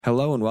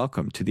Hello and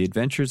welcome to the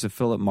Adventures of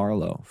Philip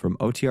Marlowe from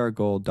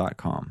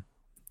OTRGold.com.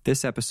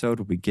 This episode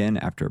will begin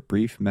after a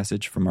brief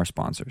message from our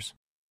sponsors.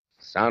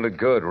 Sounded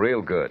good,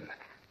 real good.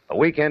 A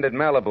weekend at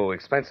Malibu,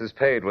 expenses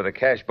paid with a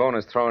cash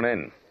bonus thrown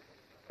in.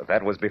 But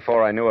that was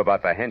before I knew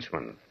about the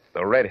henchman,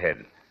 the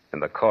redhead,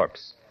 and the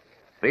corpse.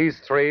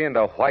 These three and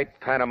a white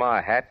Panama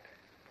hat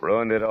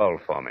ruined it all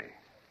for me.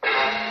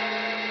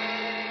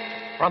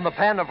 From the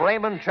pen of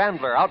Raymond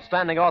Chandler,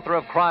 outstanding author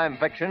of crime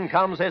fiction,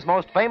 comes his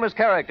most famous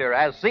character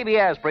as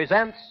CBS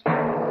presents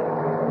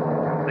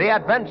The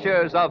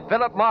Adventures of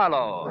Philip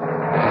Marlowe.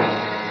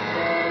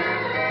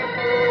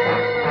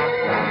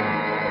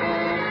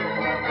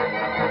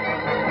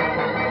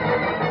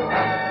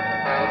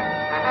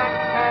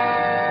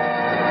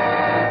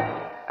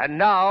 And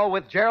now,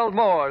 with Gerald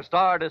Moore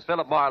starred as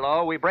Philip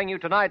Marlowe, we bring you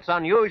tonight's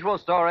unusual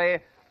story,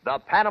 The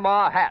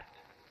Panama Hat.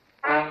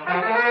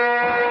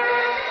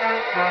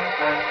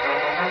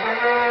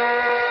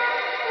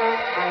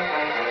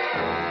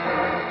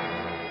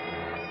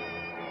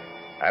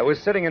 I was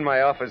sitting in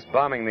my office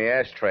bombing the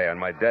ashtray on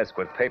my desk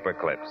with paper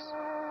clips,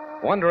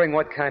 wondering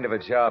what kind of a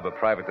job a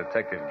private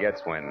detective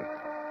gets when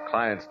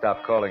clients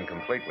stop calling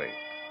completely.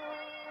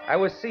 I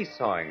was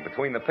seesawing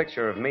between the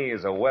picture of me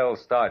as a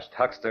well-starched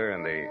huckster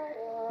and the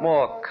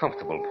more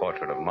comfortable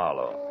portrait of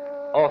Marlowe,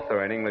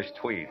 author in English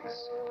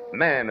tweeds,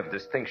 man of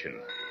distinction,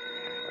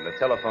 when the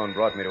telephone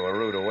brought me to a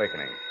rude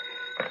awakening.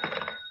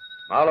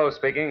 Marlowe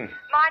speaking.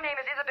 My name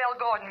is Isabel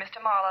Gordon,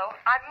 Mr. Marlowe.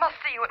 I must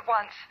see you at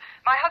once.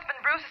 My husband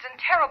Bruce is in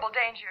terrible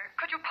danger.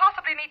 Could you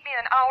possibly meet me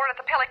in an hour at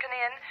the Pelican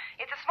Inn?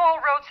 It's a small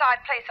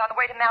roadside place on the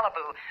way to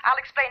Malibu. I'll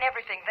explain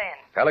everything then.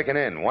 Pelican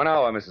Inn, 1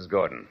 hour, Mrs.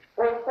 Gordon.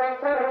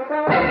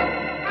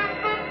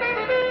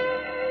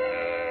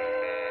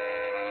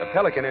 The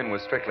Pelican Inn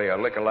was strictly a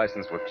liquor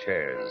license with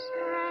chairs,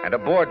 and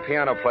a bored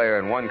piano player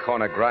in one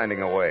corner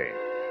grinding away.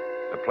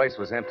 The place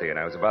was empty, and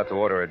I was about to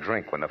order a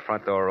drink when the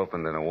front door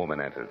opened and a woman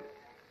entered.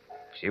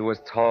 She was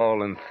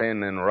tall and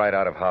thin and right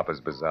out of Harper's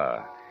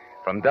Bazaar,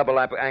 from double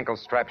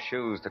ankle-strap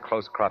shoes to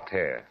close-cropped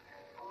hair.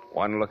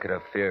 One look at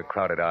her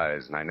fear-crowded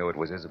eyes, and I knew it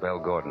was Isabel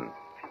Gordon.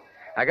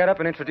 I got up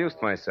and introduced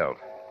myself.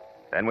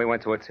 Then we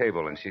went to a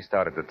table, and she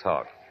started to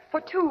talk. For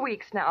 2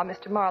 weeks now,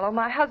 Mr. Marlowe,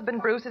 my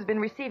husband Bruce has been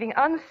receiving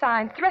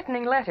unsigned,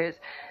 threatening letters.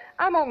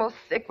 I'm almost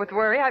sick with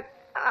worry.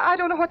 I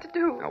don't know what to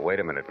do. Now, wait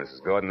a minute,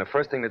 Mrs. Gordon. The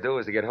first thing to do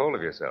is to get hold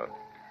of yourself.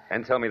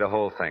 And tell me the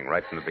whole thing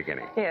right from the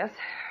beginning. Yes,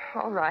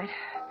 all right.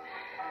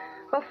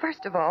 Well,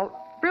 first of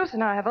all, Bruce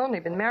and I have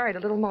only been married a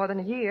little more than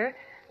a year.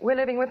 We're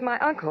living with my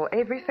uncle,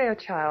 Avery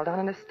Fairchild, on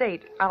an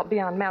estate out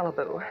beyond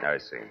Malibu. I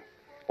see.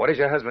 What does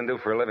your husband do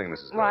for a living,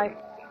 Mrs. Gordon? Why,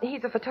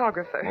 he's a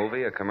photographer.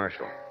 Movie or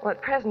commercial? Well,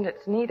 at present,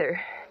 it's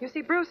neither. You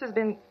see, Bruce has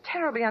been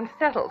terribly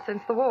unsettled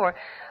since the war.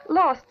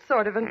 Lost,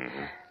 sort of, and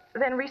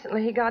then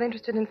recently he got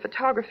interested in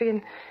photography,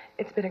 and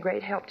it's been a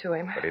great help to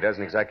him. But he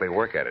doesn't exactly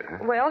work at it, huh?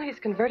 Well, he's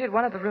converted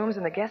one of the rooms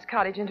in the guest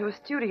cottage into a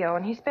studio,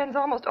 and he spends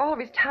almost all of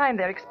his time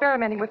there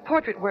experimenting with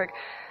portrait work.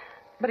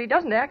 But he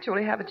doesn't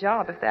actually have a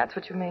job, if that's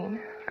what you mean.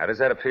 How does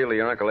that appeal to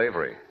your Uncle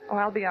Avery? Oh,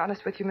 I'll be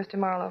honest with you, Mr.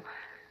 Marlowe.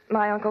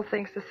 My uncle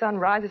thinks the sun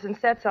rises and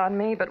sets on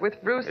me, but with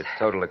Bruce... It's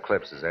total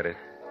eclipse, is that it?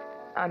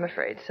 I'm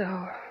afraid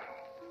so.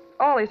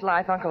 All his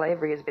life, Uncle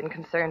Avery has been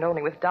concerned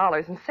only with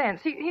dollars and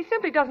cents. He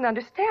simply doesn't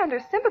understand or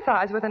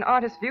sympathize with an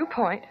artist's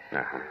viewpoint.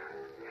 Uh-huh.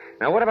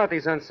 Now, what about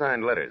these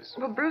unsigned letters?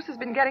 Well, Bruce has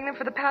been getting them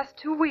for the past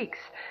 2 weeks.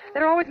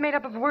 They're always made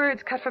up of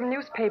words cut from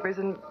newspapers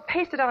and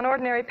pasted on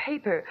ordinary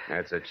paper.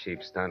 That's a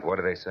cheap stunt. What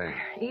do they say?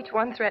 Each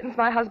one threatens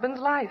my husband's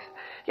life.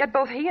 Yet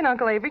both he and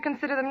Uncle Avery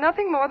consider them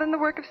nothing more than the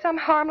work of some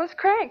harmless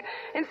crank,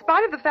 in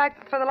spite of the fact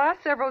that for the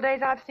last several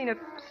days I've seen a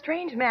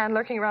strange man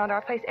lurking around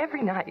our place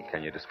every night.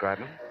 Can you describe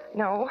him?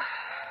 No,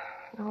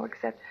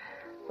 except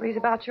well, he's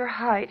about your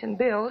height and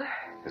build.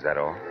 Is that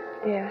all?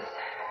 Yes.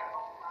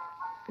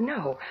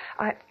 No,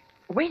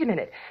 Wait a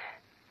minute.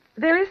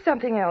 There is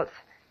something else.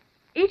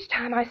 Each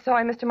time I saw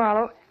him, Mr.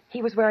 Marlowe,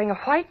 he was wearing a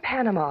white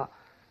Panama.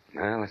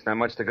 Well, that's not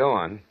much to go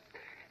on.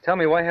 Tell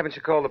me, why haven't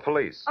you called the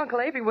police?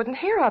 Uncle Avery wouldn't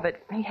hear of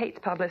it. He hates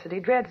publicity,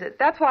 dreads it.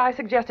 That's why I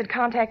suggested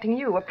contacting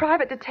you, a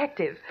private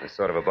detective. A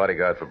sort of a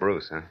bodyguard for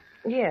Bruce, huh?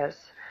 Yes.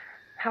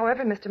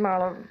 However, Mr.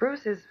 Marlowe,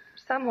 Bruce is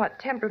somewhat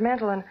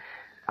temperamental, and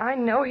I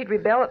know he'd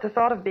rebel at the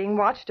thought of being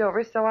watched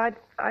over, so I'd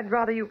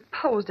rather you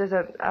posed as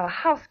a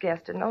house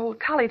guest, an old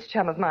college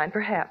chum of mine,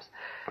 perhaps.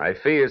 My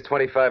fee is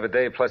 $25 a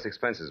day plus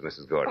expenses,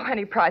 Mrs. Gordon. Oh,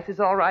 any price is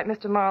all right,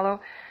 Mr. Marlowe.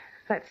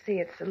 Let's see,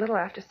 it's a little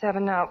after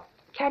 7 now.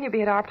 Can you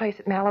be at our place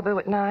at Malibu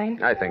at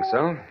 9? I think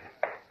so.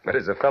 But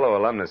as a fellow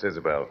alumnus,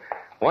 Isabel,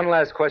 one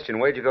last question.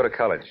 Where'd you go to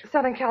college?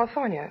 Southern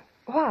California.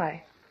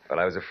 Why? Well,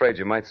 I was afraid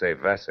you might say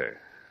Vassar.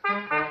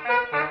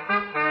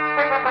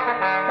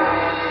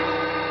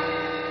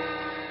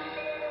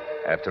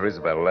 After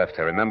Isabel left,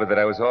 I remembered that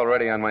I was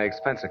already on my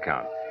expense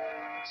account.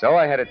 So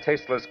I had a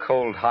tasteless,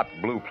 cold, hot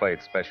blue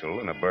plate special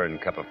and a burned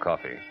cup of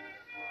coffee.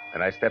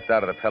 Then I stepped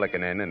out of the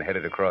Pelican Inn and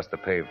headed across the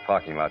paved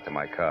parking lot to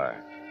my car.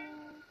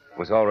 It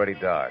was already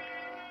dark,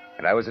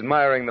 and I was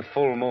admiring the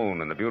full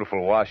moon and the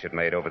beautiful wash it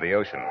made over the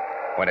ocean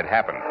when it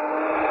happened.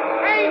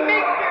 Hey,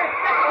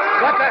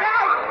 mister! What the...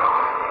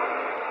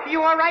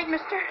 You all right,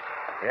 mister?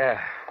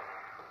 Yeah.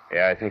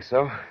 Yeah, I think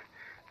so.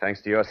 Thanks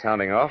to your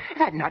sounding off.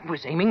 That nut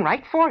was aiming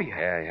right for you.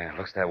 Yeah,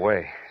 looks that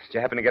way. Did you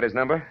happen to get his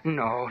number?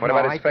 No, What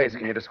about his face?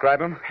 Can you describe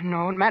him?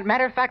 No,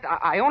 matter of fact,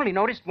 I only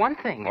noticed one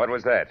thing. What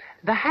was that?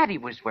 The hat he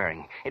was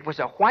wearing. It was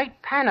a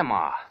white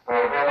Panama.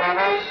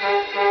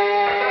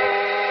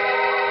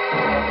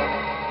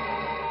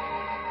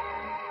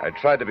 I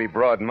tried to be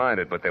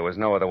broad-minded, but there was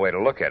no other way to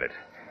look at it.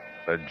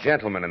 The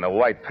gentleman in the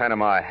white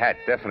Panama hat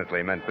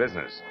definitely meant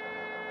business.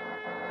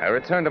 I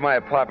returned to my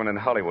apartment in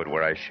Hollywood,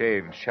 where I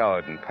shaved,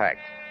 showered, and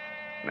packed.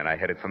 And then I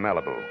headed for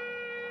Malibu.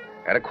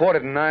 At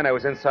 8:45, I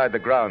was inside the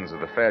grounds of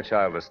the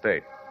Fairchild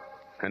estate.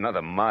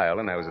 Another mile,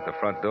 and I was at the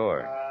front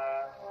door.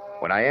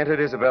 When I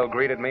entered, Isabel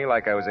greeted me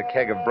like I was a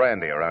keg of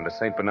brandy around a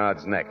St.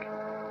 Bernard's neck.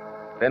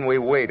 Then we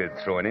waded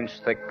through an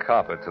inch-thick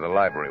carpet to the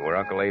library where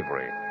Uncle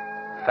Avery,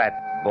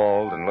 fat,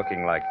 bald, and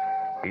looking like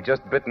he'd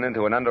just bitten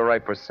into an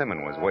underripe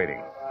persimmon, was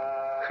waiting.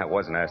 I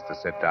wasn't asked to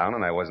sit down,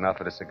 and I wasn't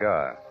offered a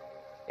cigar.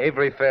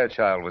 Avery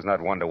Fairchild was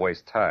not one to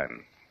waste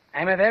time.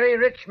 I'm a very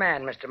rich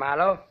man, Mr.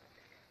 Marlowe.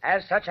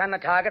 As such, I'm the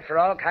target for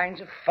all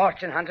kinds of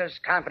fortune hunters,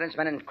 confidence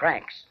men, and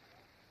cranks.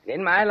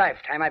 In my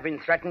lifetime, I've been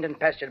threatened and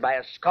pestered by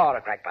a score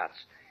of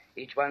crackpots,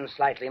 each one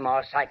slightly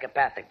more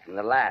psychopathic than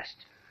the last.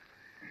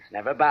 It's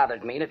never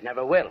bothered me, and it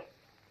never will.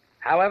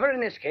 However, in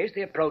this case,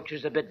 the approach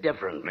is a bit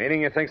different.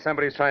 Meaning you think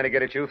somebody's trying to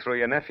get at you through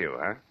your nephew,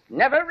 huh?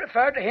 Never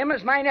refer to him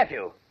as my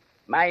nephew.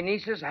 My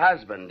niece's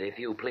husband, if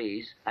you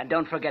please. And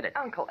don't forget it.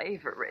 Uncle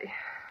Avery.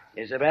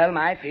 Isabel,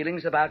 my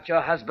feelings about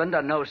your husband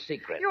are no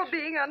secret. You're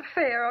being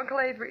unfair, Uncle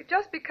Avery.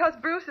 Just because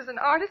Bruce is an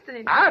artist and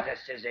he...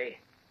 Artist, is he?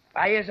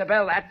 Why,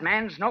 Isabel, that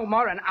man's no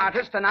more an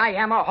artist than I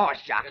am a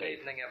horse jockey. Good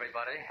evening,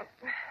 everybody.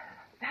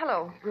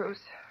 Hello,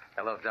 Bruce.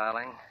 Hello,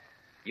 darling.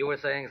 You were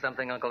saying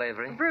something, Uncle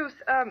Avery? Bruce,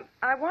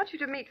 I want you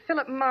to meet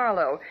Philip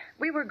Marlowe.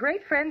 We were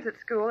great friends at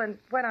school, and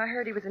when I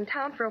heard he was in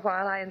town for a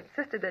while, I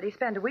insisted that he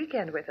spend a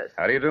weekend with us.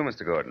 How do you do,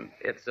 Mr. Gordon?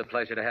 It's a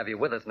pleasure to have you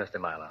with us, Mr.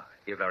 Marlowe.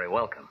 You're very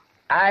welcome.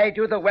 I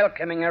do the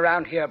welcoming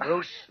around here,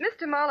 Bruce.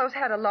 Mr. Marlowe's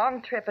had a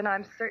long trip, and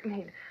I'm certain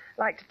he'd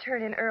like to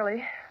turn in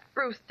early.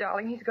 Bruce,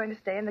 darling, he's going to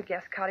stay in the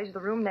guest cottage, the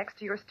room next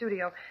to your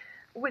studio.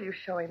 Will you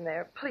show him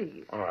there,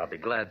 please? Oh, I'll be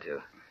glad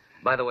to.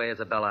 By the way,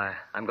 Isabella,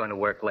 I'm going to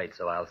work late,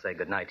 so I'll say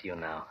good night to you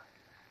now.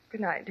 Good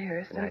night,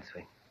 dearest. Good night,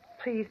 sweet.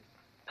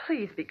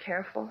 Please be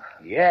careful.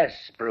 Yes,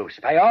 Bruce,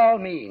 by all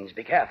means,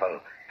 be careful.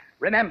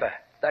 Remember,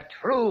 the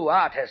true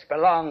artist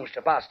belongs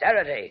to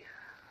posterity.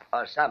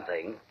 Or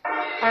something. The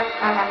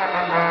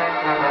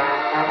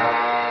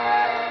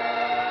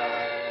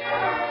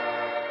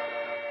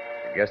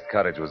guest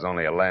cottage was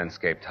only a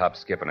landscaped hop,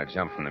 skip, and a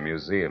jump from the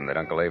museum that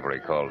Uncle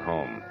Avery called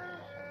home.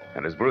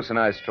 And as Bruce and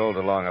I strolled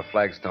along a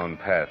flagstone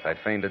path, I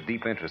feigned a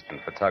deep interest in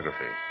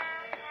photography.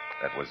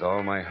 That was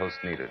all my host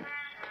needed.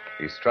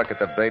 He struck at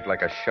the bait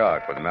like a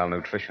shark with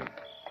malnutrition.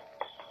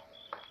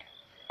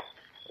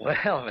 Well,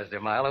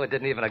 Mr. Marlowe, it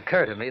didn't even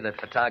occur to me that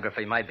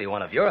photography might be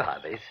one of your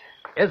hobbies.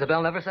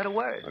 Isabel never said a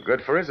word. Well,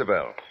 good for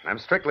Isabel. I'm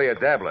strictly a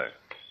dabbler.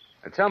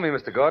 Now, tell me,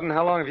 Mr. Gordon,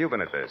 how long have you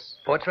been at this?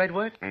 Portrait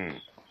work? Hmm.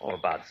 Oh,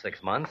 about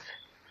 6 months.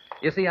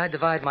 You see, I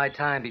divide my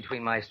time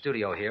between my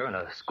studio here and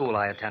a school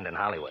I attend in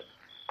Hollywood.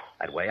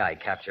 That way I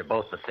capture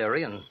both the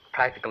theory and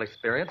practical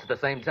experience at the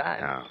same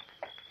time. Oh.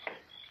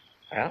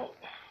 Well,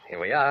 here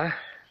we are.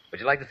 Would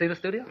you like to see the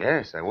studio?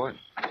 Yes, I would.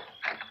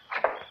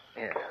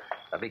 Here,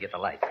 let me get the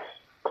lights.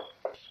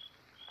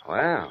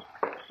 Wow.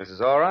 This is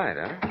all right,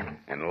 huh?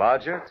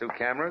 Enlarger, 2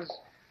 cameras,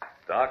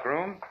 dark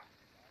room.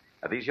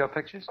 Are these your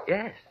pictures?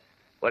 Yes.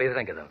 What do you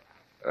think of them?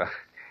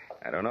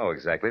 I don't know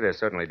exactly. They're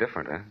certainly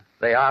different, huh?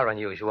 They are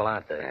unusual,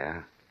 aren't they?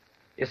 Yeah.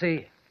 You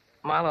see,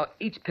 Marlowe,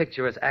 each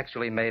picture is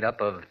actually made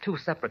up of 2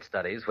 separate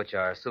studies which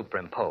are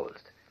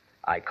superimposed.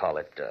 I call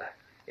it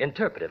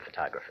interpretive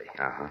photography.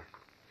 Uh-huh.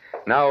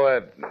 Now,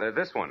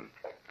 this one.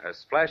 A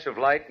splash of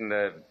light and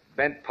a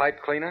bent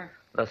pipe cleaner?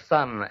 The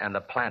sun and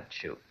the plant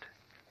shoot.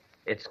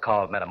 It's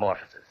called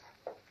metamorphosis.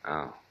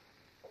 Oh.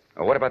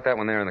 Oh, what about that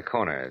one there in the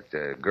corner?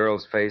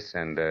 Girl's face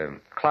and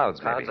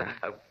clouds, maybe.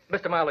 Clouds?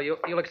 Mr. Marlowe,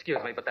 you'll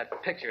excuse me, but that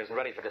picture isn't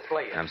ready for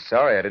display yet. I'm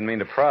sorry. I didn't mean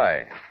to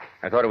pry.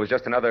 I thought it was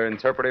just another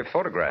interpretive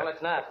photograph. Well,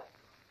 it's not.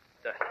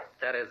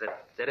 That is,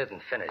 it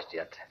isn't finished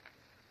yet.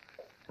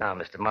 Now,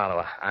 Mr.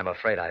 Marlowe, I'm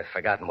afraid I've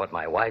forgotten what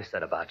my wife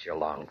said about your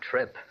long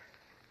trip.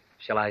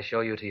 Shall I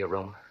show you to your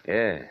room?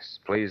 Yes,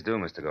 please do,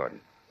 Mr.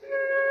 Gordon.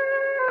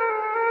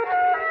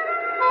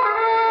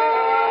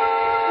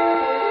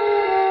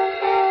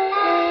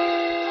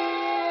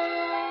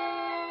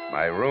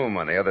 My room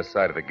on the other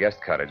side of the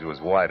guest cottage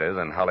was wider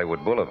than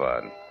Hollywood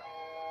Boulevard.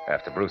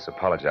 After Bruce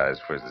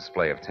apologized for his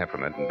display of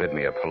temperament and bid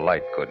me a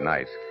polite good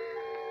night,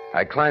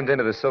 I climbed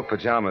into the silk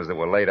pajamas that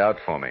were laid out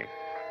for me,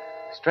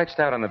 stretched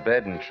out on the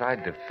bed, and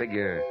tried to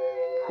figure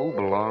who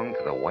belonged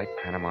to the white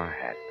Panama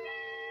hat.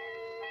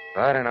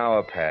 But an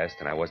hour passed,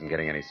 and I wasn't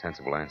getting any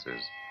sensible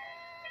answers.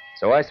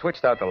 So I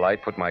switched out the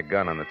light, put my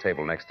gun on the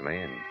table next to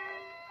me, and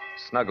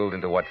snuggled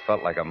into what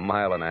felt like 1.5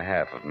 miles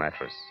of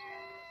mattress.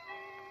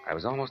 I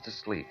was almost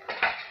asleep,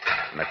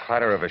 and the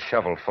clatter of a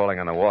shovel falling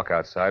on the walk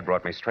outside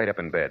brought me straight up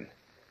in bed.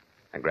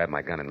 I grabbed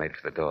my gun and made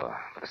for the door.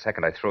 But the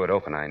second I threw it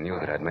open, I knew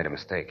that I'd made a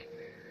mistake.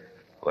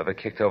 Whoever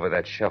kicked over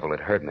that shovel had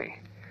heard me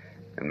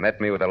and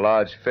met me with a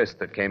large fist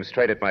that came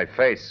straight at my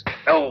face.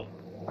 Oh!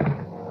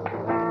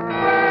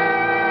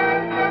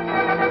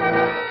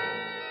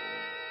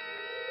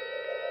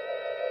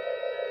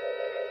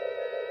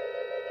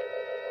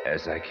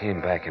 As I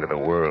came back into the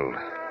world,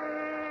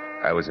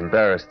 I was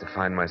embarrassed to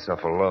find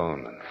myself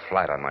alone and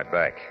flat on my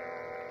back.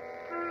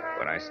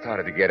 When I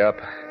started to get up,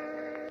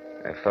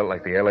 I felt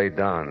like the L.A.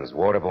 Dons,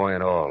 water boy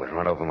and all, had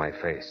run over my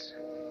face.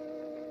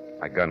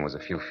 My gun was a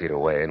few feet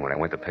away, and when I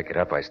went to pick it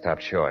up, I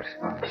stopped short.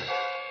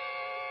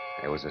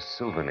 There was a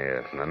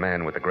souvenir from the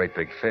man with the great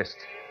big fist.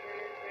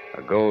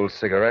 A gold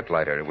cigarette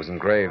lighter. It was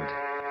engraved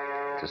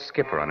to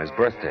Skipper on his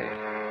birthday.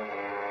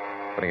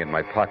 Putting it in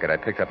my pocket, I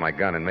picked up my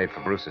gun and made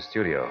for Bruce's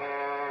studio.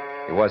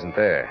 He wasn't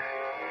there.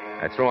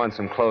 I threw on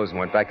some clothes and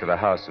went back to the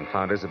house and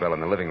found Isabel in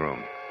the living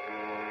room.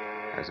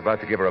 I was about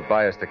to give her a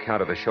biased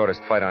account of the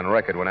shortest fight on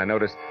record when I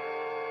noticed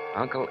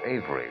Uncle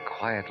Avery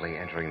quietly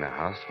entering the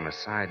house from a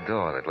side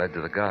door that led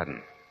to the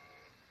garden.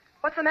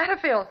 What's the matter,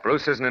 Phil?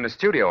 Bruce isn't in the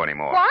studio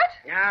anymore. What?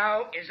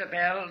 Now,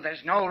 Isabel,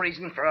 there's no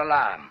reason for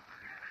alarm.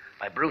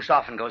 Why, Bruce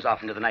often goes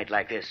off into the night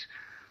like this.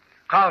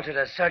 Calls it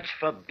a search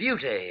for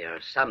beauty or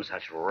some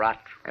such rot.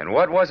 And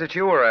what was it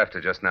you were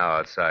after just now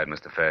outside,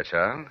 Mr.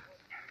 Fairchild?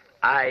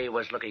 I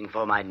was looking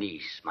for my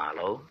niece,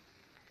 Marlowe.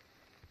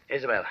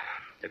 Isabel,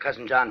 your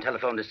cousin John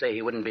telephoned to say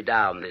he wouldn't be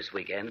down this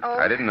weekend. Oh.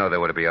 I didn't know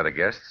there were to be other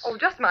guests. Oh,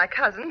 just my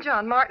cousin,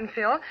 John Martin,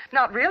 Phil.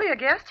 Not really a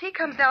guest. He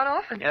comes down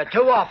often. Yeah,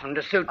 too often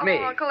to suit me.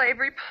 Oh, Uncle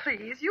Avery,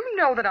 please. You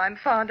know that I'm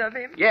fond of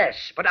him.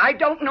 Yes, but I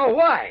don't know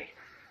why.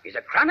 He's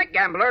a chronic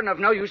gambler and of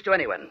no use to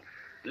anyone.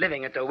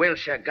 Living at the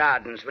Wilshire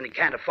Gardens when he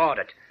can't afford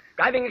it.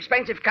 Driving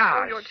expensive Oh,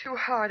 cars. you're too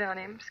hard on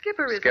him.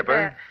 Skipper is Skipper?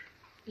 bad.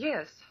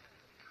 Yes.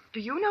 Do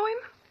you know him?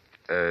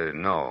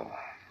 No.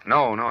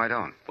 No, I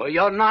don't. Well,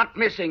 you're not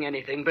missing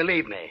anything,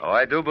 believe me. Oh,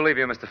 I do believe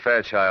you, Mr.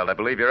 Fairchild. I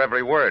believe your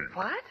every word.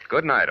 What?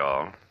 Good night,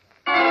 all.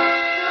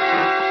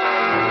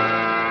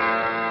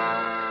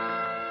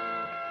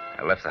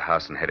 I left the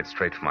house and headed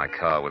straight for my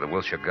car with the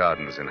Wilshire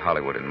Gardens in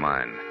Hollywood in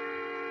mind.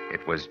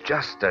 It was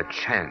just a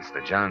chance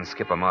that John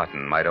Skipper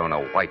Martin might own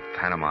a white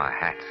Panama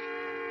hat.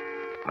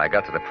 When I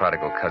got to the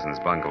prodigal cousin's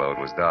bungalow, it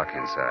was dark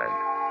inside.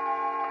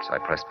 So I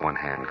pressed one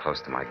hand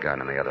close to my gun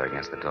and the other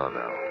against the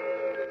doorbell.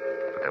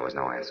 But there was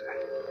no answer.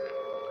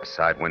 A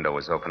side window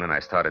was open, and I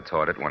started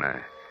toward it when a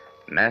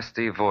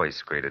nasty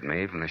voice greeted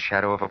me from the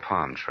shadow of a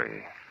palm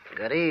tree.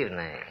 Good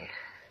evening.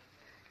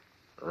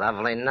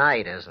 Lovely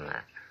night, isn't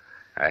it?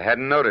 I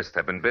hadn't noticed.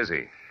 I've been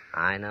busy.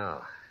 I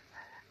know.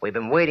 We've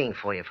been waiting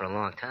for you for a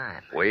long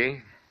time.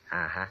 We?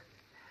 Uh-huh.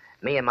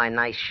 Me and my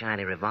nice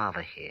shiny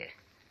revolver here.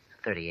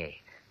 38.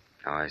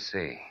 Oh, I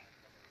see.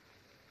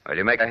 Well,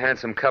 you make a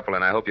handsome couple,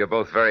 and I hope you're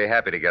both very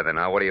happy together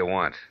now. What do you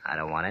want? I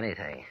don't want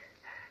anything.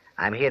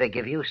 I'm here to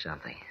give you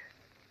something.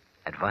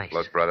 Advice.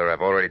 Look, brother,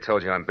 I've already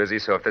told you I'm busy,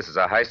 so if this is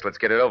a heist, let's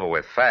get it over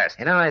with, fast.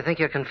 You know, I think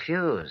you're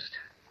confused.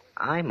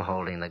 I'm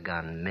holding the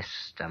gun,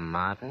 Mr.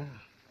 Martin.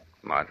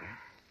 Martin?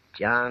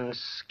 John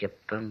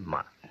Skipper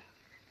Martin.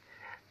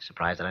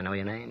 Surprised that I know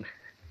your name?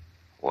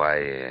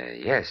 Why,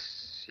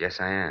 yes. Yes,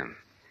 I am.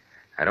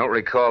 I don't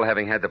recall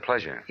having had the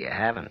pleasure. You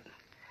haven't.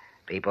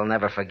 People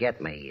never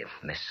forget me,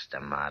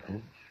 Mr.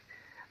 Martin.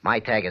 My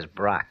tag is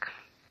Brock.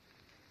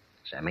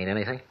 Does that mean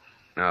anything?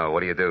 No,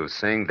 what do you do?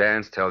 Sing,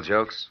 dance, tell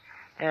jokes?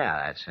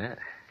 Yeah, that's it.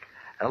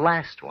 The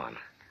last one.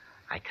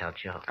 I tell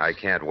jokes. I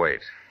can't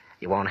wait.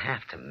 You won't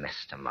have to,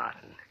 Mr.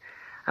 Martin.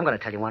 I'm going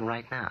to tell you one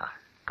right now.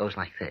 Goes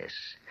like this.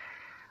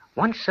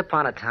 Once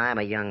upon a time,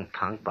 a young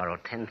punk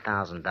borrowed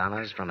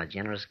 $10,000 from a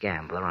generous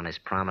gambler on his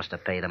promise to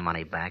pay the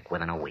money back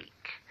within a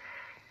week.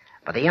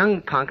 But the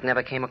young punk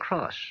never came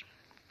across.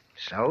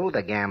 So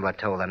the gambler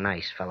told a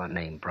nice fellow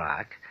named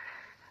Brock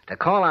to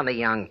call on the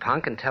young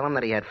punk and tell him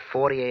that he had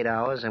 48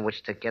 hours in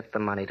which to get the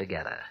money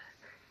together.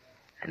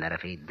 And that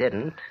if he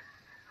didn't,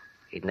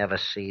 he'd never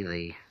see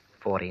the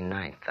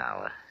 49th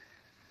hour.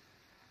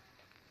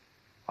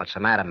 What's the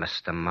matter,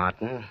 Mr.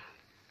 Martin?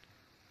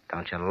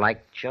 Don't you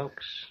like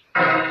jokes?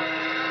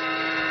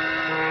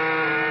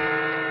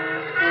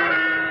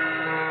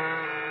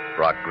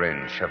 Brock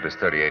grinned, shoved his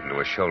 38 into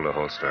a shoulder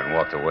holster, and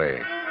walked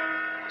away.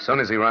 As soon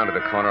as he rounded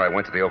the corner, I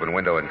went to the open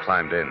window and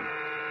climbed in.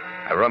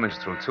 I rummaged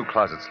through 2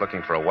 closets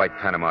looking for a white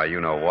Panama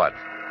you-know-what.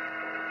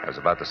 I was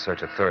about to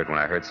search a third when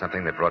I heard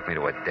something that brought me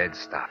to a dead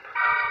stop.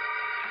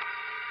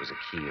 It was a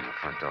key in the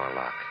front door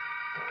lock.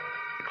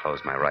 I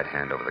closed my right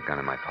hand over the gun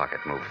in my pocket,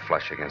 moved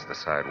flush against the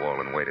side wall,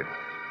 and waited.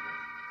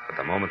 But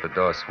the moment the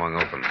door swung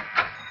open,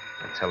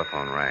 the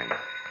telephone rang,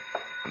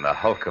 and the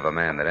hulk of a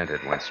man that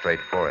entered went straight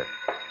for it.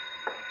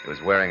 He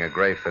was wearing a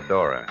gray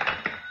fedora.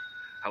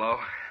 Hello?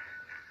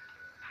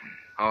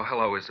 Oh,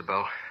 hello,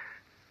 Isabel.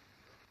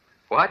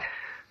 What?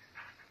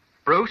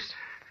 Bruce?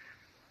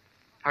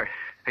 Are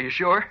you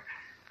sure?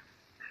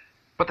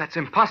 But that's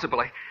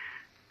impossible.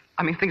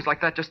 I mean, things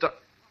like that just don't...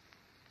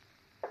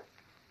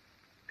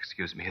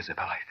 Excuse me,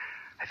 Isabel.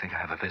 I think I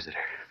have a visitor.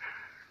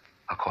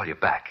 I'll call you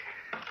back.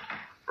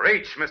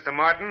 Reach, Mr.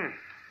 Martin.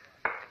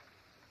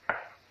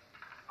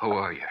 Who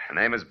are you?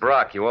 My name is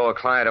Brock. You owe a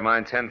client of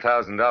mine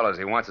 $10,000.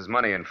 He wants his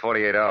money in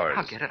 48 hours.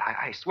 I'll get it.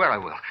 I swear I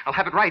will. I'll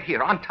have it right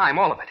here, on time,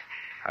 all of it.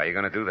 How are you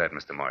going to do that,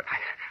 Mr. Martin?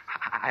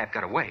 I've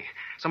got a way.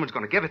 Someone's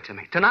going to give it to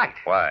me tonight.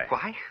 Why?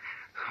 Why?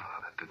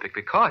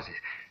 Because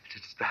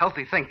it's the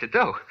healthy thing to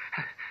do.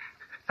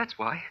 That's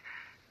why.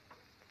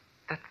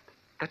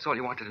 That's all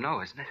you wanted to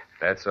know, isn't it?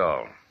 That's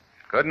all.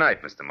 Good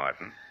night, Mr.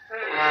 Martin.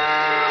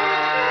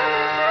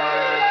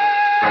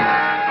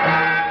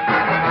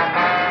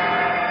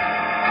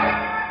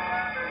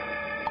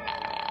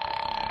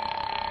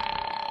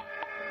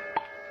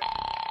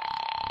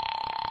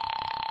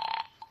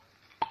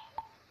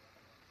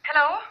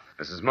 Hello?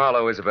 This is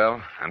Marlowe,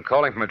 Isabel. I'm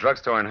calling from a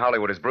drugstore in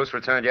Hollywood. Has Bruce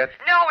returned yet?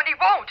 No, and he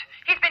won't.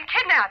 He's been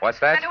kidnapped. What's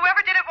that? And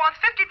whoever did it wants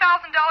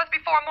 $50,000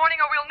 before morning,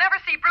 or we'll never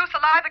see Bruce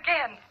alive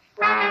again.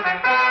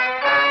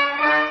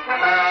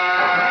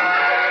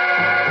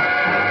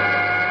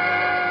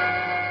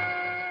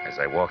 As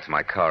I walked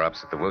my car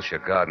opposite the Wilshire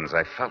Gardens,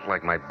 I felt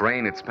like my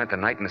brain had spent the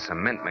night in a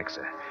cement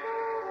mixer.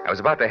 I was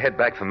about to head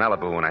back for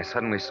Malibu when I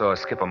suddenly saw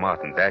Skipper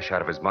Martin dash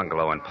out of his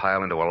bungalow and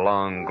pile into a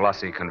long,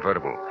 glossy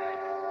convertible.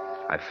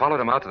 I followed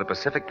him out to the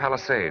Pacific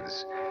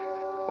Palisades,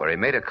 where he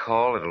made a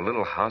call at a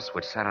little house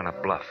which sat on a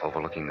bluff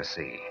overlooking the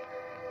sea.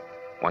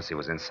 Once he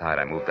was inside,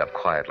 I moved up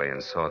quietly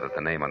and saw that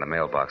the name on the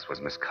mailbox was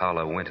Miss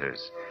Carla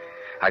Winters.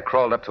 I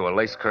crawled up to a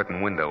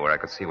lace-curtain window where I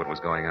could see what was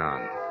going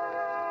on.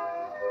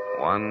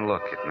 One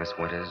look at Miss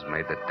Winters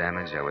made the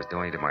damage I was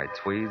doing to my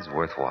tweeds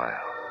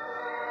worthwhile.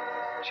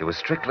 She was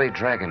strictly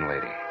Dragon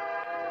Lady,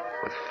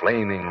 with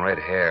flaming red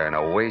hair and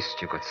a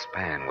waist you could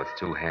span with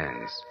two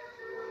hands,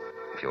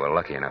 if you were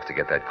lucky enough to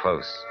get that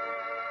close.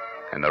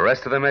 And the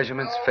rest of the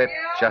measurements fit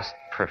just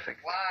perfect.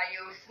 Why,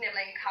 you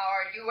sniveling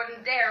coward, you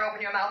wouldn't dare open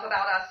your mouth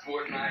about us.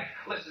 Wouldn't I?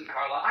 Listen,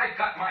 Carla, I've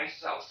got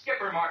myself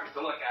Skipper Martin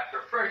to look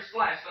after. First,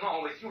 last, and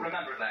always. You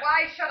remember that.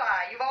 Why should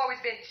I? You've always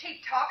been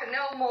cheap talk and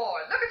no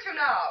more. Look at you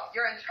now.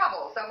 You're in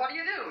trouble, so what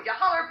do? You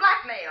holler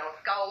blackmail.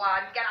 Go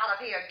on, get out of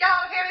here. Get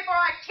out of here before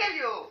I kill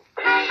you.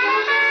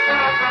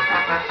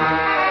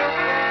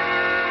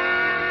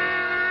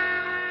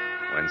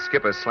 When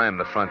Skipper slammed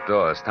the front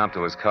door, stomped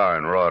to his car,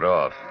 and roared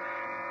off,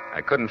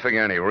 I couldn't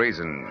figure any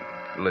reason,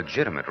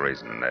 legitimate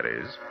reason, that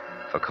is,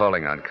 for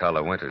calling on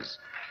Carla Winters.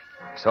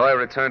 So I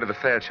returned to the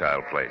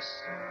Fairchild place.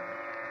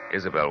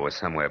 Isabel was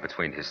somewhere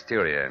between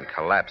hysteria and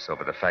collapse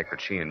over the fact that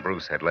she and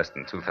Bruce had less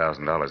than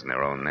 $2,000 in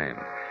their own name.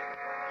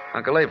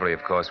 Uncle Avery,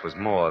 of course, was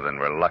more than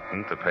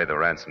reluctant to pay the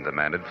ransom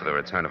demanded for the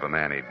return of a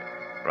man he'd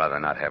rather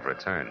not have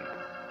returned.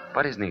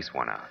 But his niece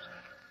won out.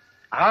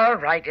 All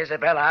right,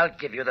 Isabel, I'll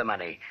give you the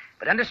money.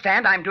 But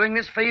understand, I'm doing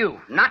this for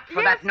you, not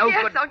for that no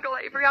yes, good... Yes, Uncle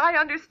Avery, I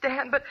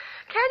understand, but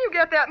can you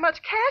get that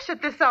much cash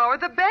at this hour?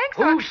 The banks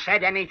Who are...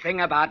 said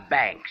anything about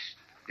banks?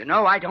 You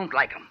know I don't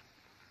like them.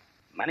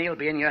 Money will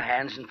be in your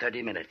hands in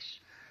 30 minutes.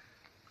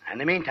 In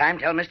the meantime,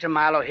 tell Mr.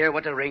 Marlowe here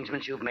what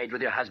arrangements you've made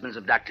with your husband's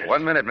abductors.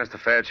 1 minute, Mr.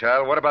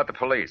 Fairchild. What about the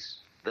police?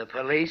 The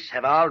police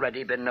have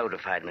already been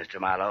notified, Mr.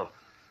 Marlowe.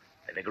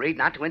 They've agreed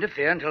not to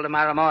interfere until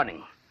tomorrow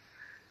morning.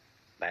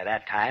 By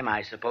that time,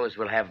 I suppose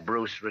we'll have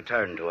Bruce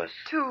return to us.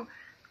 To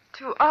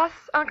us,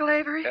 Uncle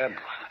Avery?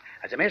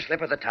 That's a mere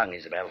slip of the tongue,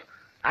 Isabel.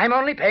 I'm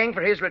only paying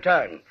for his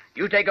return.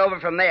 You take over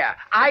from there.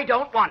 I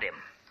don't want him.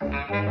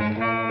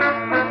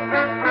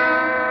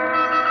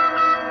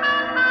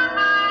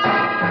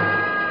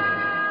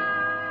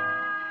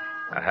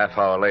 A half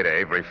hour later,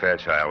 Avery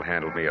Fairchild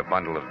handed me a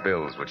bundle of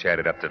bills which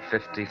added up to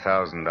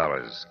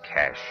 $50,000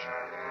 cash.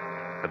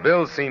 The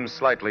bills seemed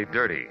slightly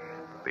dirty.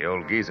 The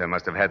old geezer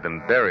must have had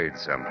them buried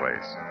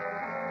someplace.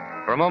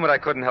 For a moment, I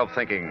couldn't help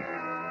thinking,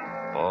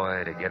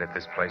 boy, to get at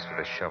this place with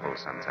a shovel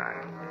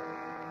sometime.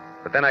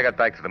 But then I got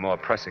back to the more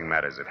pressing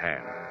matters at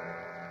hand.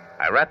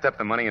 I wrapped up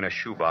the money in a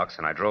shoebox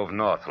and I drove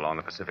north along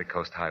the Pacific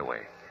Coast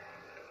Highway.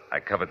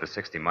 I covered the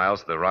 60 miles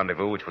to the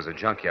rendezvous, which was a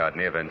junkyard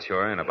near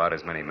Ventura, in about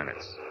as many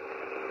minutes.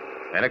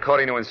 Then,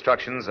 according to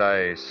instructions,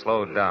 I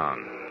slowed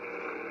down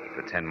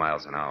to 10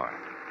 miles an hour.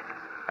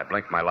 I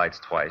blinked my lights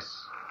twice,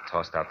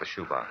 tossed out the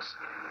shoebox.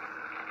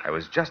 I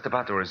was just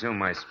about to resume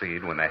my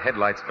speed when the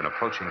headlights of an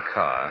approaching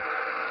car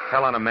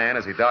fell on a man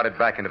as he darted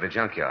back into the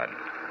junkyard.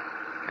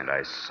 And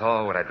I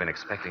saw what I'd been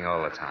expecting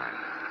all the time.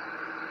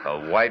 A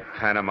white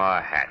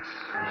Panama hat.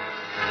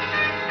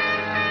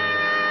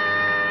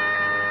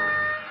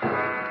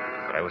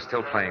 But I was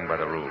still playing by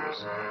the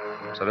rules.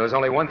 So there was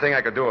only one thing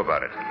I could do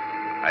about it.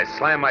 I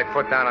slammed my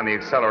foot down on the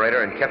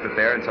accelerator and kept it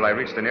there until I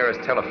reached the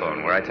nearest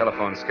telephone, where I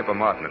telephoned Skipper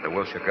Martin at the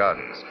Wilshire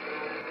Gardens.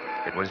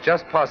 It was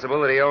just possible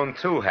that he owned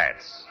two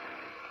hats.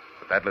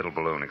 But that little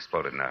balloon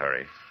exploded in a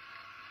hurry.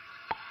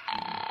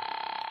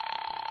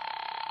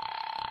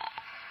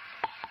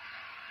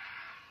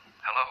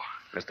 Hello?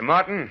 Mr.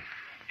 Martin?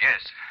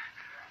 Yes.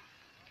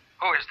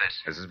 Who is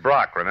this? This is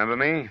Brock, remember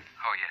me?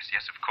 Oh,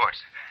 yes, of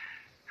course.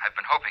 I've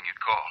been hoping you'd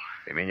call.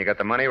 You mean you got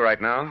the money right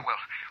now? Well,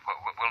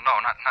 no,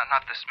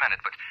 not this minute,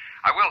 but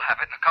I will have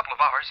it in a couple of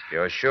hours.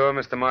 You're sure,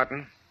 Mr.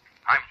 Martin?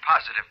 I'm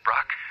positive,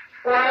 Brock.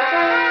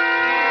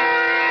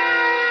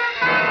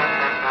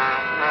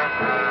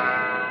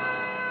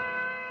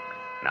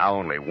 Now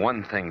only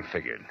one thing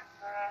figured.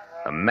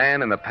 The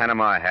man in the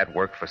Panama hat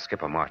worked for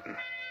Skipper Martin.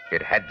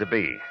 It had to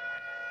be.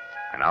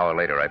 An hour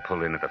later, I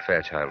pulled in at the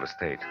Fairchild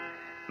estate.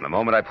 And the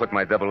moment I put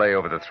my AA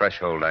over the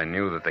threshold, I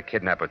knew that the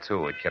kidnapper,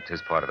 too, had kept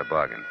his part of the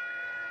bargain.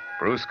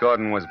 Bruce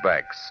Gordon was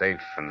back,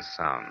 safe and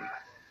sound.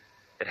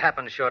 It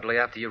happened shortly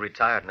after you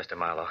retired, Mr.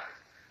 Marlowe.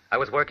 I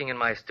was working in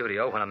my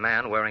studio when a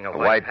man wearing a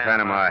white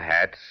Panama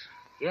hat.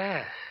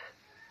 Yes.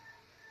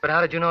 But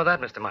how did you know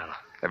that, Mr. Marlowe?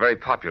 They're very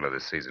popular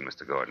this season,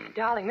 Mr. Gordon.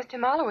 Darling, Mr.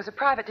 Marlowe was a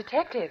private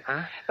detective.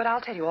 Huh? But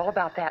I'll tell you all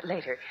about that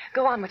later.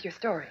 Go on with your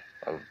story.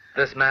 Well,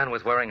 this man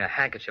was wearing a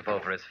handkerchief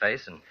over his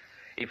face, and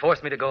he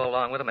forced me to go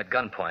along with him at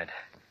gunpoint.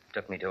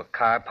 Took me to a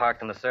car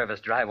parked in the service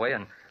driveway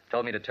and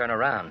told me to turn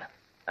around.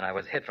 And I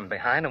was hit from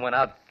behind and went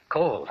out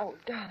cold. Oh,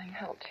 darling,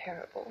 how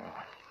terrible.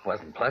 It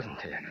wasn't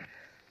pleasant.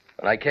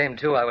 When I came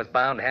to, I was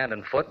bound hand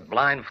and foot,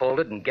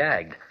 blindfolded, and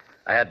gagged.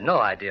 I had no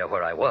idea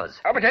where I was.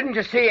 Oh, but didn't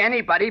you see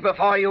anybody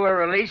before you were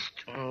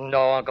released?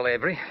 No, Uncle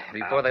Avery.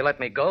 Before they let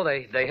me go,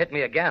 they hit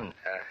me again.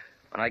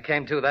 When I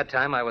came to that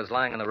time, I was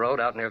lying on the road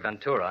out near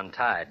Ventura,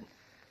 untied.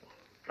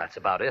 That's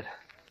about it.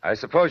 I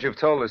suppose you've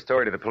told the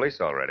story to the police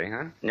already,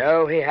 huh?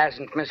 No, he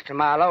hasn't, Mr.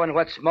 Marlowe, and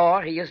what's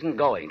more, he isn't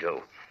going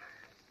to.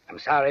 I'm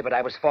sorry, but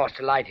I was forced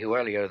to lie to you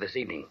earlier this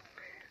evening.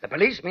 The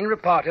police mean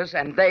reporters,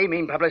 and they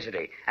mean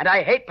publicity. And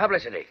I hate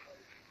publicity.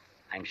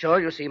 I'm sure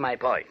you see my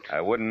point.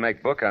 I wouldn't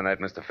make book on that,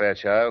 Mr.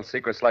 Fairchild.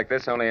 Secrets like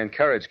this only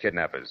encourage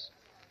kidnappers.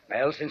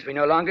 Well, since we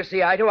no longer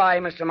see eye to eye,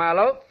 Mr.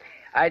 Marlowe,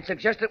 I'd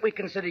suggest that we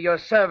consider your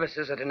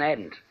services at an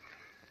end.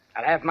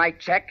 I'll have my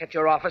check at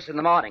your office in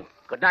the morning.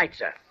 Good night,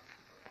 sir.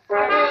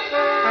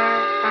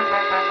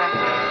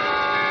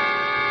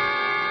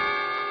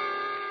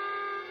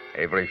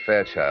 Avery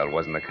Fairchild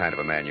wasn't the kind of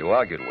a man you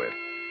argued with.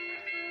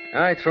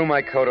 I threw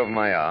my coat over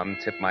my arm,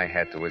 tipped my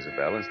hat to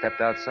Isabel, and stepped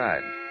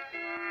outside.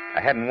 I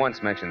hadn't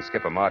once mentioned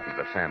Skipper Martin to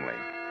the family.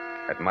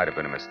 That might have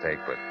been a mistake,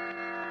 but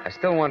I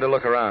still wanted to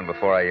look around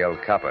before I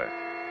yelled copper.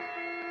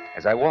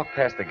 As I walked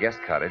past the guest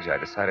cottage, I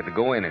decided to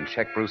go in and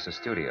check Bruce's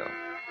studio.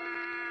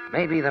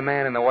 Maybe the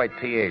man in the white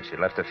PH had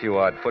left a few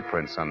odd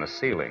footprints on the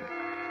ceiling.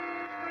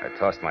 I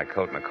tossed my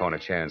coat in a corner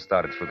chair and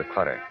started through the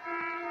clutter.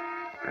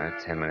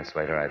 10 minutes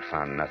later, I'd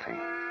found nothing.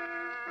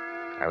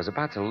 I was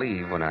about to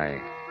leave when I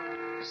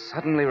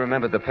suddenly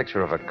remembered the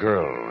picture of a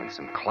girl in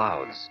some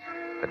clouds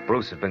that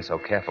Bruce had been so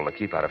careful to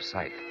keep out of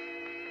sight.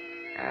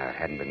 It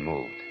hadn't been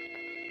moved.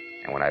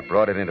 And when I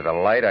brought it into the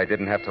light, I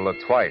didn't have to look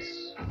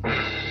twice.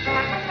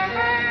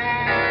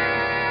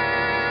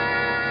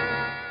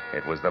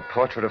 It was the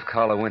portrait of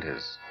Carla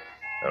Winters,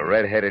 the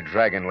red-headed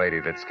dragon lady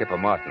that Skipper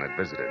Martin had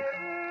visited.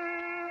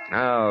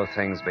 Now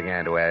things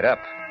began to add up.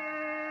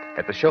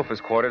 At the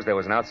chauffeur's quarters, there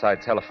was an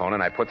outside telephone,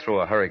 and I put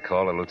through a hurry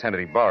call to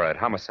Lieutenant Ibarra at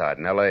Homicide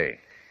in L.A.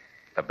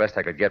 The best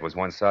I could get was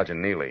one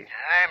Sergeant Neely.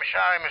 I'm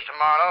sorry, Mr.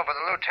 Marlowe, but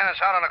the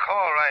lieutenant's out on a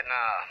call right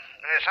now.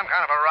 There's some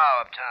kind of a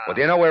row uptown. Well,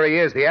 do you know where he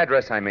is? The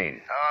address, I mean.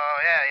 Oh,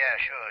 yeah,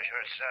 sure.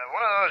 It's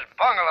one of those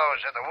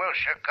bungalows at the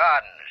Wilshire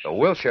Gardens. The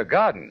Wilshire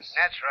Gardens?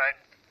 That's right.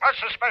 What's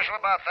so special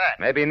about that?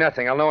 Maybe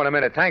nothing. I'll know in a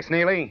minute. Thanks,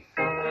 Neely.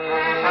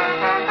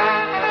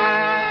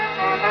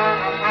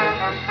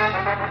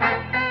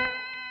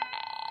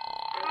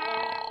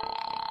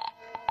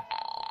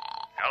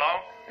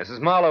 Hello? This is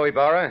Marlowe,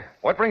 Ibarra.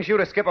 What brings you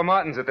to Skipper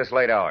Martin's at this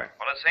late hour?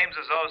 Well, it seems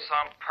as though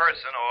some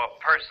person or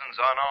persons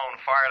unknown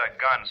fired a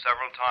gun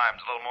several times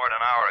a little more than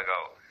an hour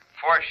ago.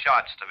 4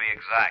 shots, to be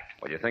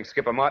exact. Well, you think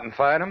Skipper Martin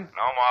fired him?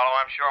 No, Marlowe,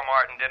 I'm sure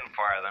Martin didn't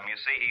fire them. You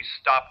see, he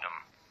stopped them,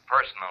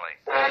 personally.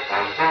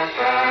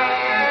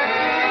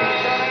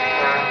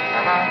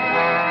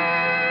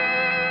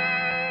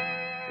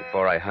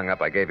 Before I hung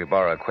up, I gave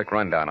Ibarra a quick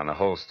rundown on the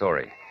whole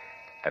story.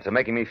 After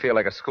making me feel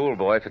like a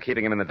schoolboy for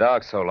keeping him in the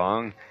dark so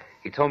long,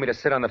 he told me to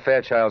sit on the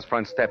Fairchild's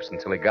front steps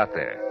until he got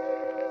there.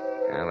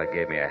 Well, that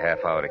gave me a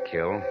half hour to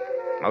kill,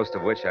 most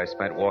of which I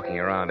spent walking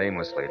around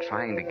aimlessly,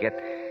 trying to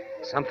get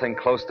something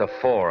close to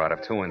 4 out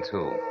of 2 and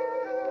 2.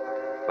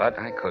 But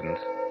I couldn't.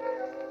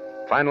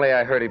 Finally,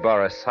 I heard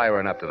Ibarra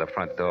siren up to the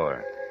front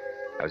door.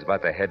 I was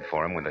about to head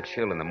for him when the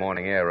chill in the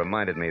morning air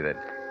reminded me that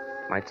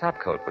my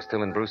topcoat was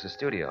still in Bruce's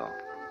studio.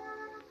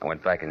 I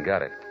went back and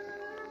got it.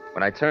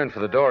 When I turned for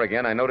the door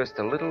again, I noticed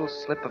a little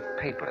slip of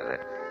paper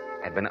that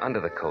had been under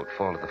the coat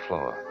fall to the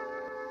floor.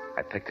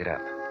 I picked it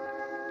up.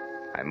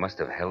 I must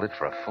have held it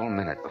for a full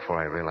minute before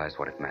I realized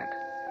what it meant.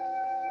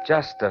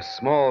 Just a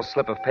small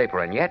slip of paper,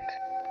 and yet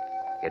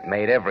it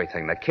made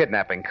everything, the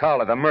kidnapping,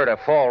 Carla, the murder,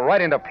 fall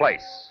right into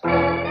place. When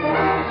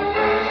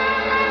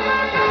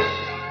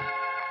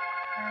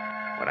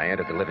I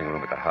entered the living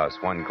room at the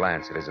house, one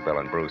glance at Isabel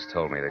and Bruce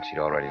told me that she'd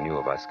already knew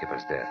about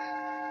Skipper's death.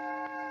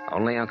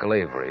 Only Uncle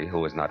Avery, who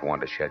was not one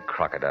to shed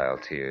crocodile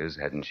tears,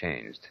 hadn't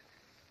changed.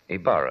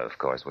 Ibarra, of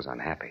course, was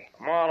unhappy.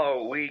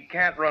 Marlowe, we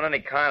can't run any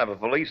kind of a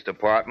police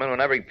department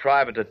when every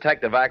private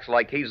detective acts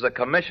like he's the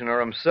commissioner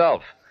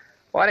himself.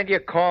 Why didn't you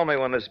call me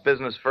when this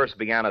business first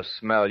began to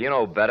smell? You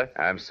know better.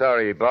 I'm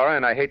sorry, Ibarra,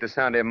 and I hate to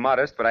sound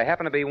immodest, but I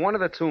happen to be one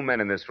of the 2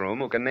 men in this room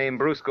who can name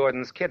Bruce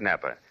Gordon's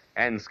kidnapper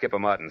and Skipper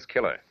Martin's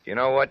killer. You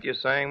know what you're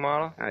saying,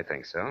 Marlowe? I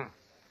think so.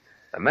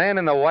 The man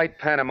in the white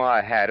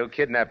Panama hat who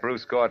kidnapped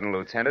Bruce Gordon,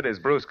 Lieutenant, is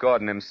Bruce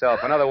Gordon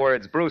himself. In other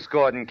words, Bruce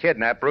Gordon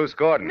kidnapped Bruce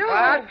Gordon. No.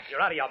 What? You're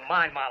out of your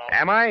mind, Marlowe.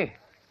 Am I?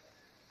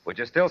 Would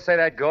you still say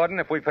that, Gordon,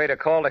 if we paid a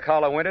call to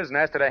Carla Winters and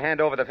asked her to hand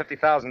over the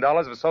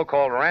 $50,000 of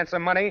so-called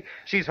ransom money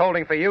she's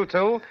holding for you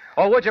two?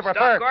 Or would you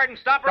prefer... Stop, Gordon,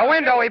 stop. The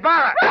window,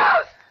 Ibarra!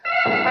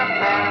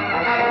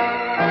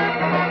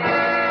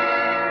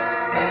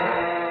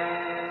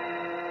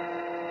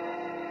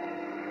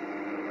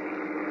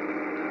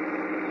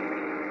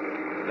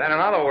 Then, in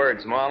other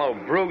words, Marlowe,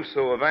 Bruce,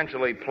 who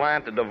eventually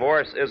planned to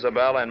divorce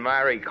Isabel and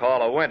marry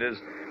Carla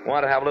Winters,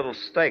 wanted to have a little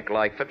stake,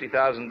 like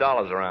 $50,000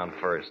 around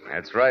first.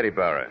 That's right,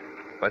 Ibarra.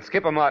 But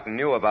Skipper Martin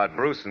knew about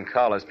Bruce and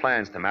Carla's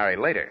plans to marry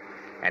later,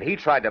 and he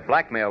tried to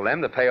blackmail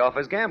them to pay off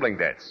his gambling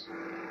debts.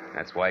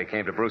 That's why he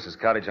came to Bruce's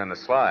cottage on the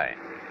sly.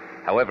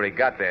 However, he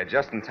got there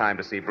just in time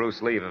to see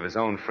Bruce leave of his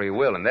own free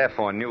will, and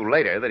therefore knew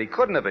later that he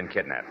couldn't have been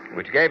kidnapped.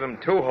 Which gave him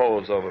 2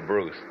 holds over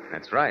Bruce.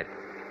 That's right.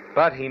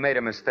 But he made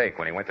a mistake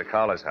when he went to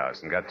Carla's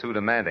house and got too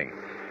demanding,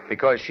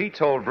 because she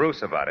told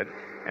Bruce about it,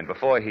 and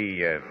before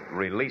he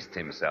released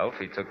himself,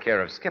 he took care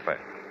of Skipper,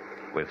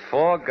 with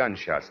 4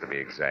 gunshots to be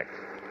exact.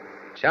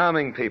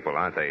 Charming people,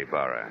 aren't they,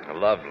 Ibarra?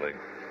 Lovely.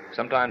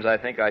 Sometimes I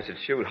think I should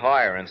shoot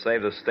higher and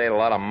save the state a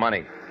lot of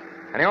money.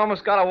 And he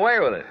almost got away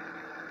with it.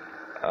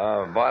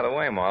 By the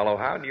way, Marlowe,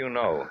 how do you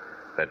know?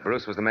 That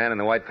Bruce was the man in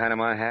the white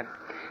Panama hat?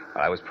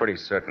 I was pretty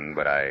certain,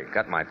 but I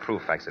got my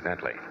proof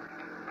accidentally.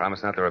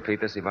 Promise not to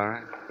repeat this,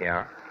 Ibarra?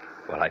 Yeah?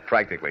 Well, I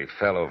practically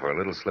fell over a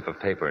little slip of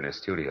paper in his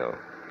studio.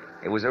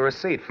 It was a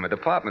receipt from a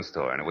department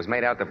store, and it was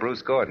made out to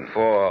Bruce Gordon.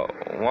 For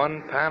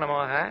 1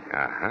 Panama hat?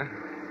 Uh-huh.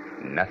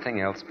 Nothing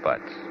else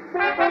but.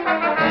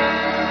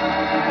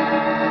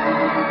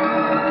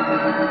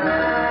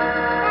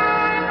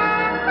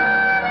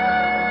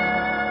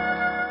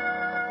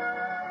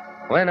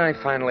 When I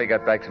finally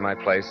got back to my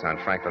place on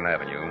Franklin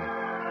Avenue,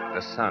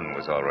 the sun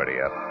was already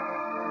up.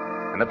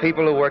 And the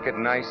people who work at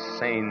nice,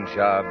 sane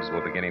jobs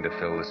were beginning to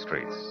fill the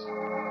streets.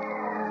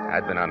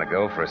 I'd been on the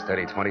go for a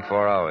steady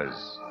 24 hours,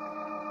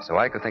 so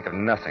I could think of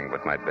nothing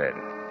but my bed.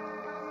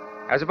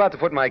 I was about to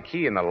put my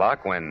key in the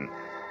lock when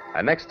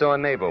a next-door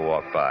neighbor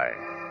walked by,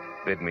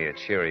 bid me a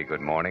cheery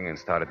good morning, and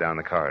started down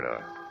the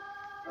corridor.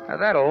 Now,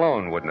 that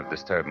alone wouldn't have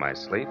disturbed my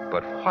sleep,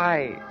 but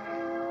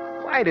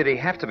why did he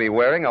have to be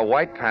wearing a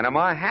white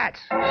Panama hat?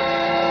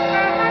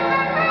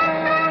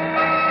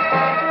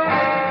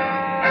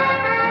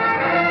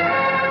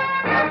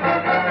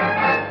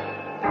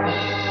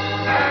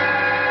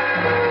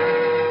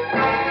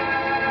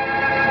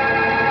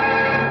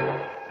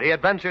 The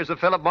Adventures of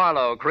Philip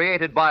Marlowe,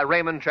 created by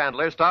Raymond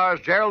Chandler,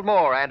 stars Gerald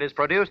Moore and is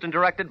produced and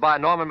directed by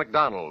Norman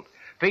MacDonald.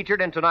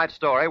 Featured in tonight's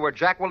story were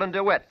Jacqueline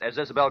DeWitt as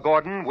Isabel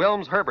Gordon,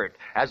 Wilms Herbert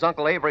as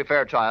Uncle Avery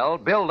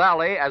Fairchild, Bill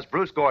Lally as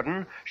Bruce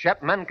Gordon,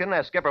 Shep Menken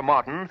as Skipper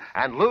Martin,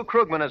 and Lou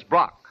Krugman as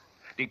Brock.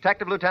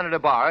 Detective Lieutenant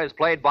Ibarra is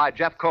played by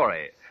Jeff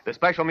Corey. The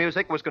special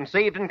music was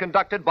conceived and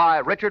conducted by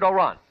Richard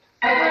O'Runt.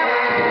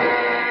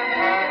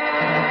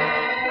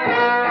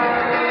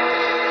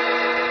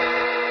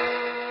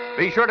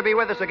 Be sure to be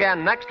with us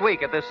again next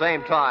week at this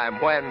same time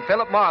when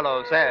Philip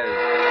Marlowe says...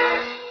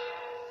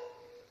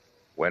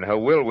 When her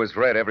will was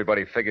read,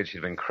 everybody figured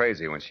she'd been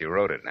crazy when she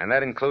wrote it, and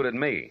that included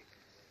me.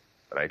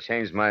 But I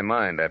changed my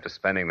mind after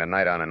spending the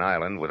night on an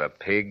island with a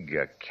pig,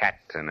 a cat,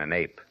 and an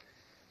ape.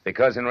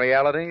 Because in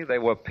reality, they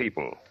were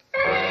people.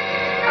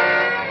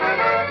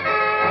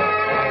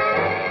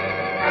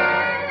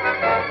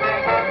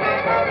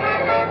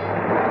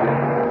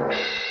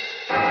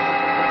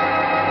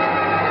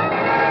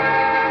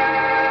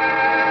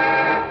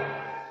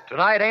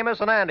 Tonight, Amos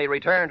and Andy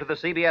return to the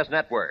CBS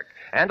network.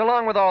 And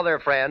along with all their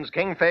friends,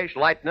 Kingfish,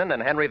 Lightnin,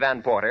 and Henry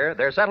Van Porter,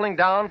 they're settling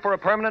down for a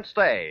permanent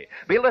stay.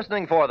 Be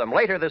listening for them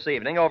later this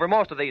evening over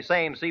most of these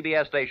same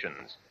CBS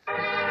stations.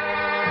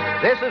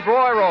 This is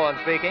Roy Rowan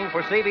speaking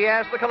for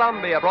CBS, the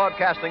Columbia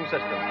Broadcasting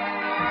System.